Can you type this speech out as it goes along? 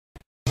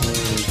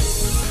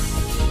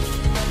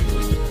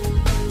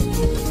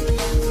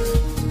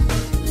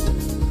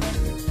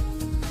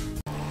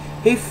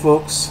Hey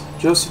folks,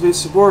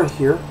 Sobora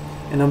here,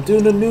 and I'm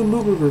doing a new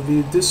movie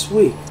review this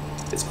week.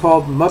 It's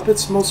called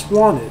Muppets Most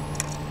Wanted.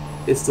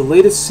 It's the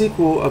latest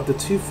sequel of the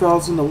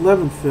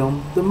 2011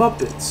 film The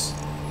Muppets.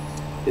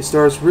 It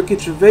stars Ricky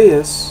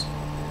Gervais,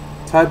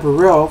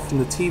 Burrell from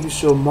the TV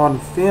show Modern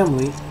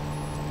Family,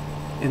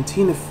 and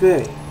Tina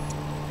Fey,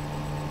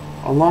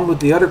 along with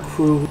the other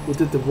crew who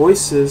did the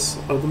voices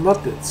of the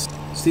Muppets: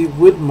 Steve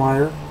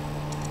Whitmire,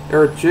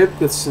 Eric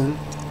Jacobson,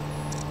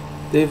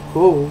 Dave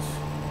Goelz,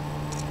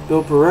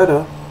 Bill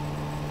Barretta,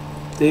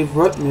 Dave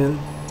Rudman,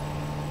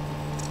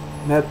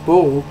 Matt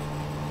Bold,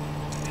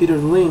 Peter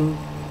Ling,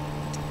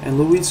 and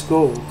Louise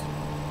Gold.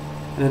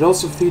 And it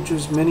also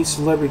features many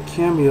celebrity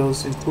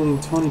cameos, including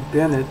Tony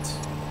Bennett,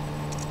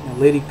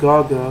 Lady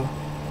Gaga,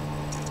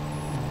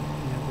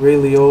 Ray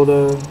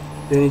Liotta,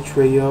 Benny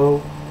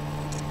Trejo,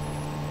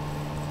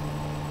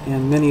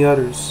 and many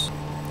others.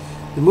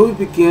 The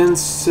movie begins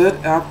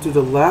set after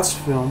the last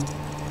film.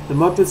 The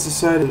Muppets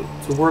decided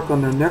to work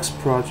on their next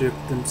project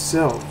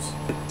themselves.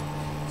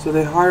 So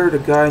they hired a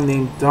guy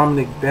named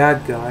Dominic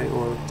Bad Guy,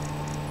 or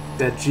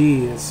Bad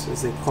G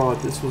as they call it.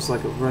 This was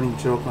like a running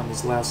joke on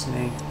his last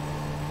name.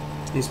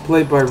 He's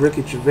played by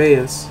Ricky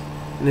Gervais,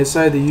 and they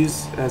decided to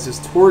use as his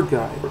tour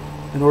guide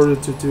in order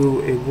to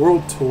do a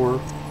world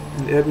tour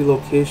in every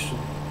location,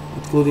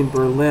 including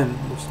Berlin,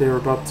 which they were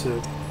about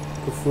to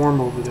perform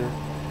over there.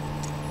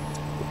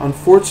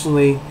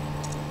 Unfortunately,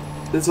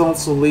 this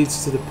also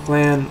leads to the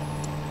plan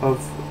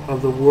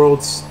of the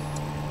world's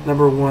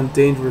 #1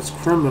 dangerous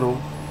criminal,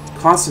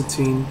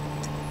 Constantine,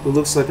 who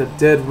looks like a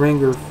dead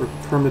ringer for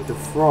Kermit the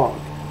Frog.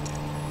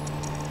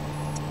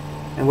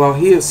 And while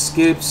he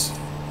escapes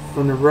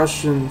from the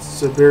Russian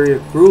Siberia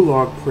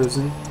Gulag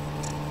prison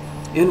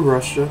in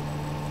Russia,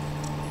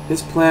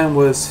 his plan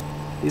was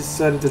he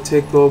decided to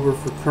take over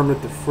for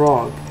Kermit the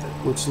Frog,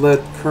 which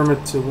led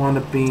Kermit to wind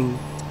up being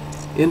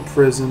in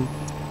prison,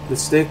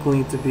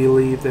 mistakenly to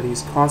believe that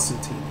he's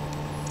Constantine.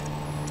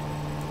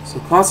 So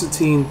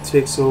Constantine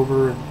takes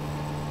over,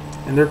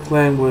 and their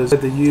plan was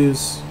to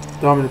use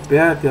Dominic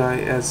Bad Guy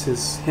as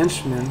his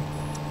henchman,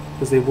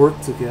 because they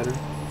worked together,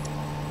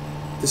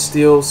 to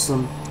steal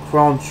some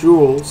crown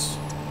jewels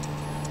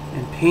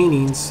and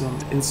paintings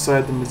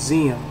inside the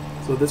museum.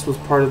 So this was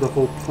part of the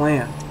whole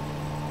plan,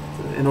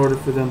 in order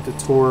for them to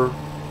tour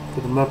for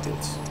the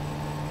Muppets.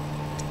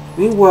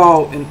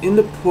 Meanwhile, an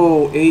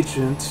Interpol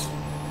agent,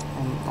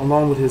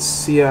 along with his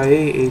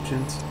CIA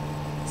agent,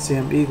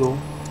 Sam Eagle,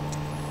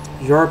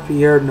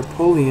 Jean-Pierre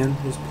Napoleon,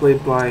 who's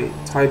played by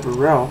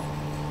Burrell,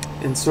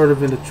 and sort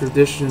of in the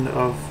tradition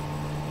of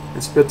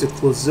Inspector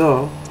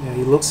Clouseau. Yeah,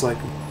 he looks like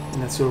him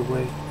in that sort of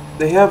way.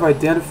 They have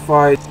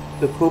identified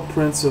the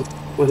co-prints of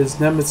what his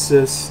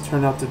nemesis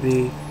turned out to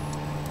be,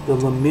 the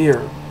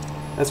Lemire.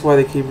 That's why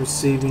they keep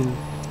receiving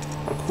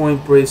a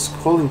coin-based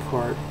calling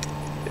card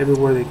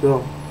everywhere they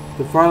go.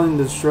 They're following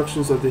the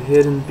instructions of the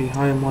hidden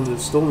behind one of the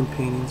stolen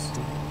paintings.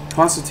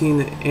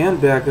 Constantine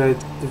and Bad Guy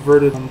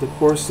diverted the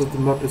course of the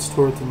Muppets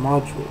toward the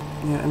module.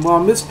 Yeah, and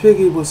while Miss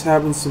Piggy was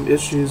having some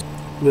issues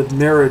with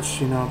marriage,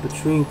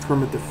 between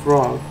Kermit the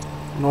Frog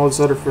and all this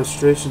other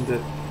frustration that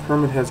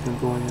Kermit has been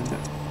going in,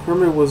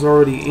 Kermit was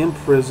already in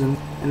prison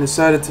and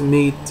decided to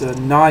meet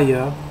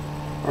Naya,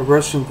 a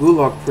Russian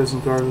Gulag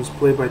prison guard who's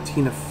played by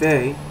Tina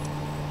Fey,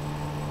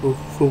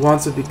 who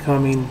wants to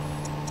becoming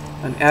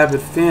an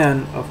avid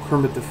fan of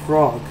Kermit the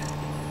Frog.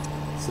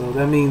 So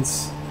that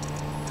means,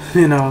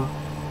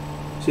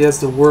 she has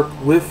to work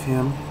with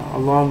him,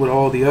 along with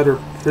all the other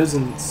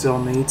prison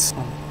cellmates,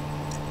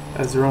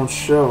 as their own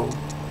show,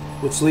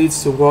 which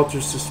leads to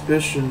Walter's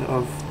suspicion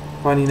of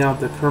finding out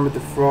that Kermit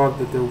the Frog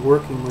that they're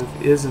working with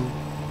isn't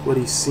what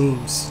he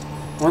seems.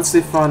 Once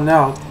they found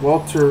out,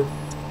 Walter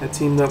had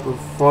teamed up with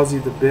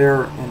Fozzie the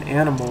Bear and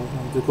Animal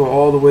to go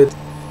all the way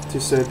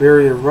to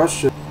Siberia,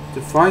 Russia,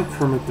 to find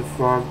Kermit the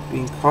Frog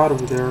being caught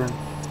over there,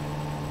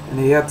 and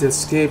they had to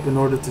escape in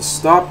order to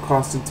stop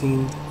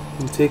Constantine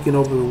from taking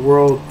over the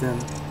world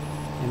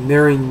and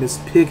marrying Miss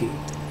Piggy,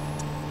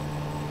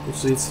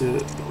 which leads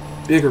to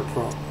bigger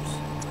problems.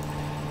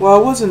 While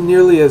it wasn't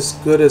nearly as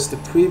good as the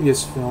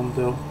previous film,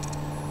 though,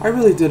 I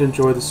really did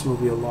enjoy this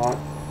movie a lot.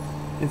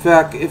 In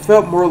fact, it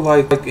felt more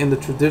like in the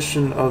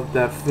tradition of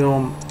that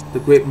film, The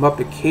Great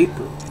Muppet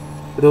Caper.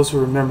 For those who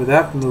remember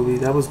that movie,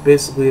 that was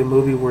basically a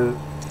movie where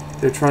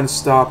they're trying to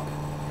stop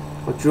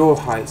a jewel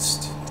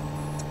heist,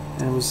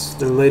 and it was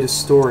their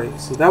latest story.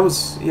 So that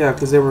was,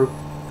 because they were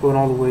going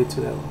all the way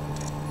to that.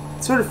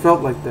 It sort of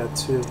felt like that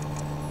too,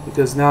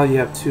 because now you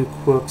have two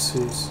crooks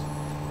who's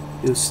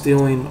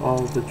stealing all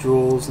the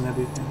jewels and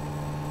everything.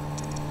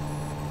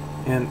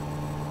 And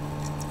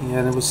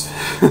it was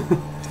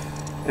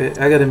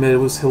I gotta admit, it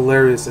was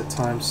hilarious at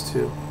times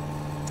too.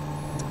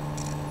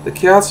 The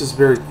cast is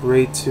very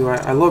great too.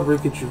 I love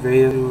Ricky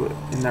Gervais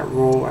in that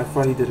role. I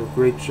thought he did a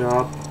great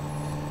job.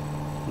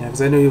 Yeah,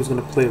 because I knew he was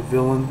going to play a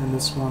villain in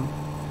this one.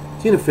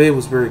 Tina Fey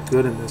was very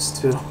good in this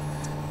too.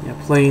 Yeah,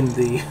 playing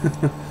the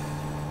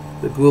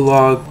the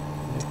Gulag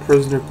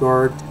prisoner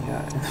guard.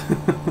 Yeah,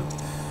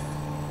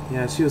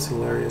 yeah, she was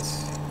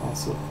hilarious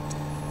also.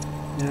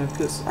 Yeah,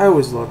 because I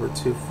always love her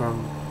too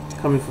from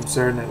coming from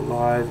Saturday Night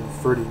Live and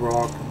 30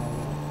 Rock and all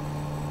that,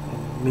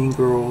 and Mean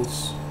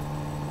Girls,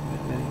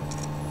 and many,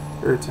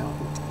 very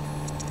talented.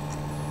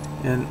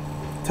 And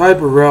Ty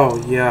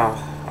Burrell,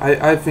 yeah,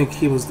 I think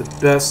he was the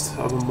best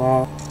of them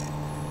all,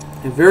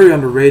 and very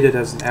underrated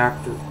as an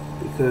actor,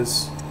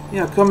 because,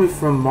 yeah, coming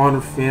from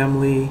Modern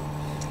Family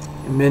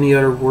and many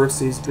other works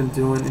that he's been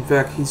doing. In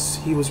fact,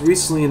 he was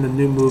recently in the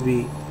new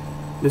movie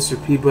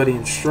Mr. Peabody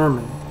and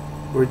Sherman,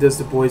 where he does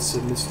the voice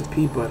of Mr.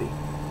 Peabody.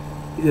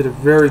 He did a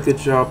very good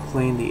job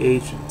playing the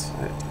agent.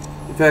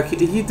 In fact,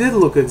 he did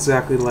look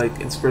exactly like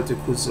Inspector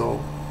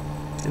Clouseau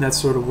in that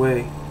sort of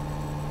way.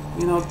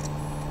 You know,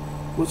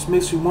 which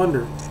makes you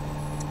wonder,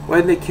 why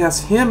didn't they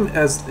cast him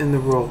as in the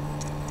role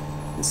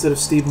instead of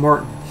Steve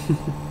Martin?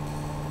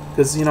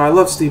 Because, you know, I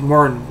love Steve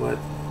Martin, but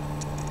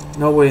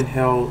no way in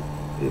hell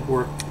it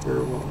worked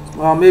very well.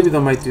 Well, maybe they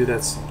might do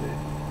that someday.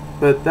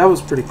 But that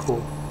was pretty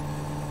cool,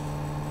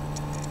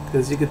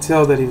 because you could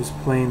tell that he was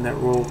playing that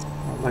role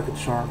like a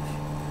charm.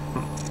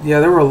 Yeah,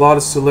 there were a lot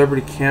of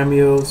celebrity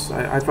cameos.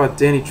 I thought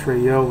Danny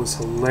Trejo was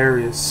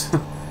hilarious.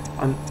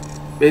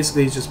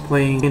 Basically, he's just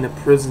playing a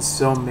prison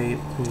cellmate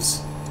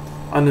who's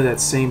under that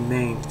same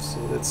name.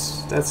 So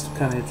that's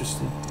kind of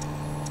interesting,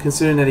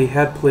 considering that he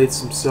had played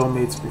some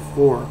cellmates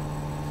before.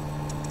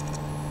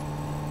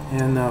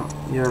 And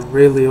yeah,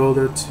 Ray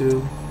Liotta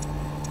too.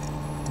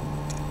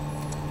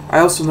 I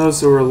also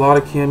noticed there were a lot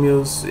of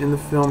cameos in the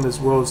film, as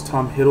well as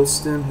Tom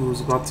Hiddleston, who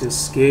was about to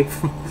escape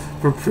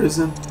from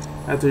prison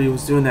after he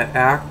was doing that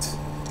act.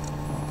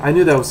 I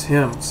knew that was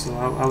him, so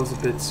I was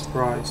a bit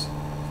surprised.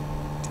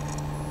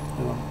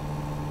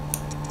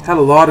 Had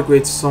a lot of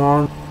great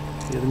songs.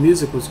 Yeah, the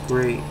music was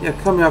great. Yeah,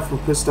 coming out from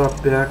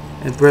Christoph Beck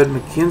and Brett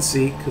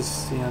McKinsey,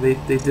 because, you know,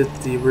 they did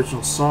the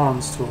original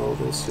songs to all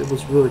this. It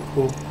was really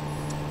cool.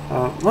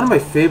 One of my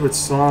favorite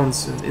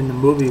songs in the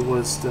movie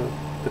was the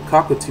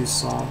Cockatoo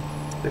song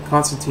that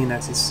Constantine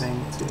actually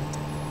sang to.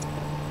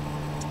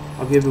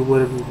 I'll give you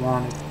whatever you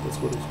want. That's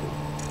what it's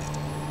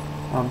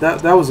called.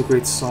 That was a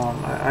great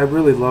song. I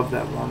really love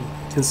that one,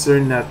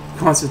 considering that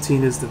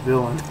Constantine is the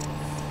villain.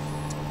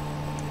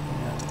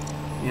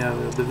 Yeah,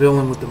 the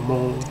villain with the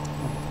mole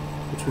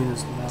between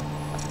his mouth.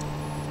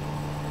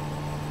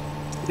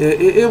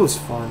 It was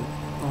fun.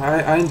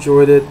 I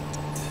enjoyed it.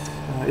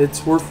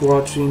 It's worth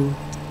watching.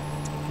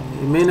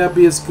 It may not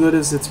be as good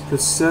as its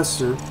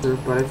predecessor,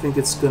 but I think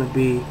it's going to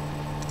be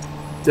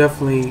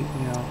definitely,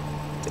 you know,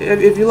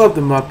 if you love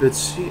the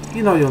Muppets,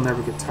 you know you'll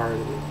never get tired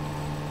of it.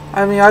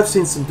 I mean, I've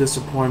seen some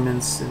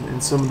disappointments in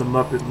some of the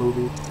Muppet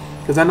movies,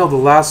 because I know the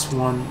last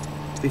one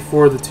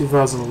before the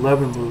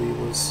 2011 movie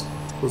was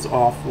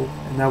awful,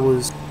 and that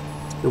was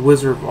the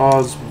Wizard of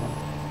Oz one.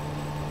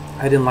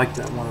 I didn't like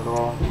that one at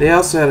all. They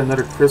also had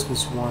another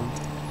Christmas one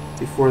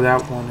before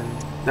that one,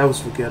 and that was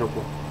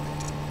forgettable.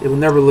 It will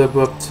never live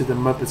up to the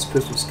Muppets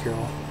Christmas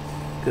Carol,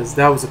 because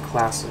that was a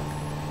classic.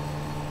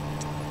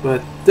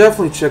 But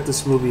definitely check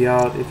this movie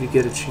out if you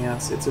get a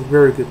chance. It's a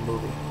very good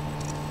movie.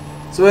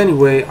 So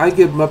anyway, I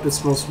give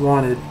Muppets Most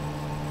Wanted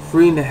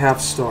 3.5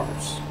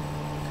 stars.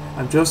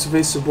 I'm Joseph A.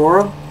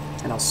 Sobora,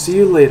 and I'll see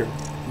you later.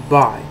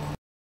 Bye.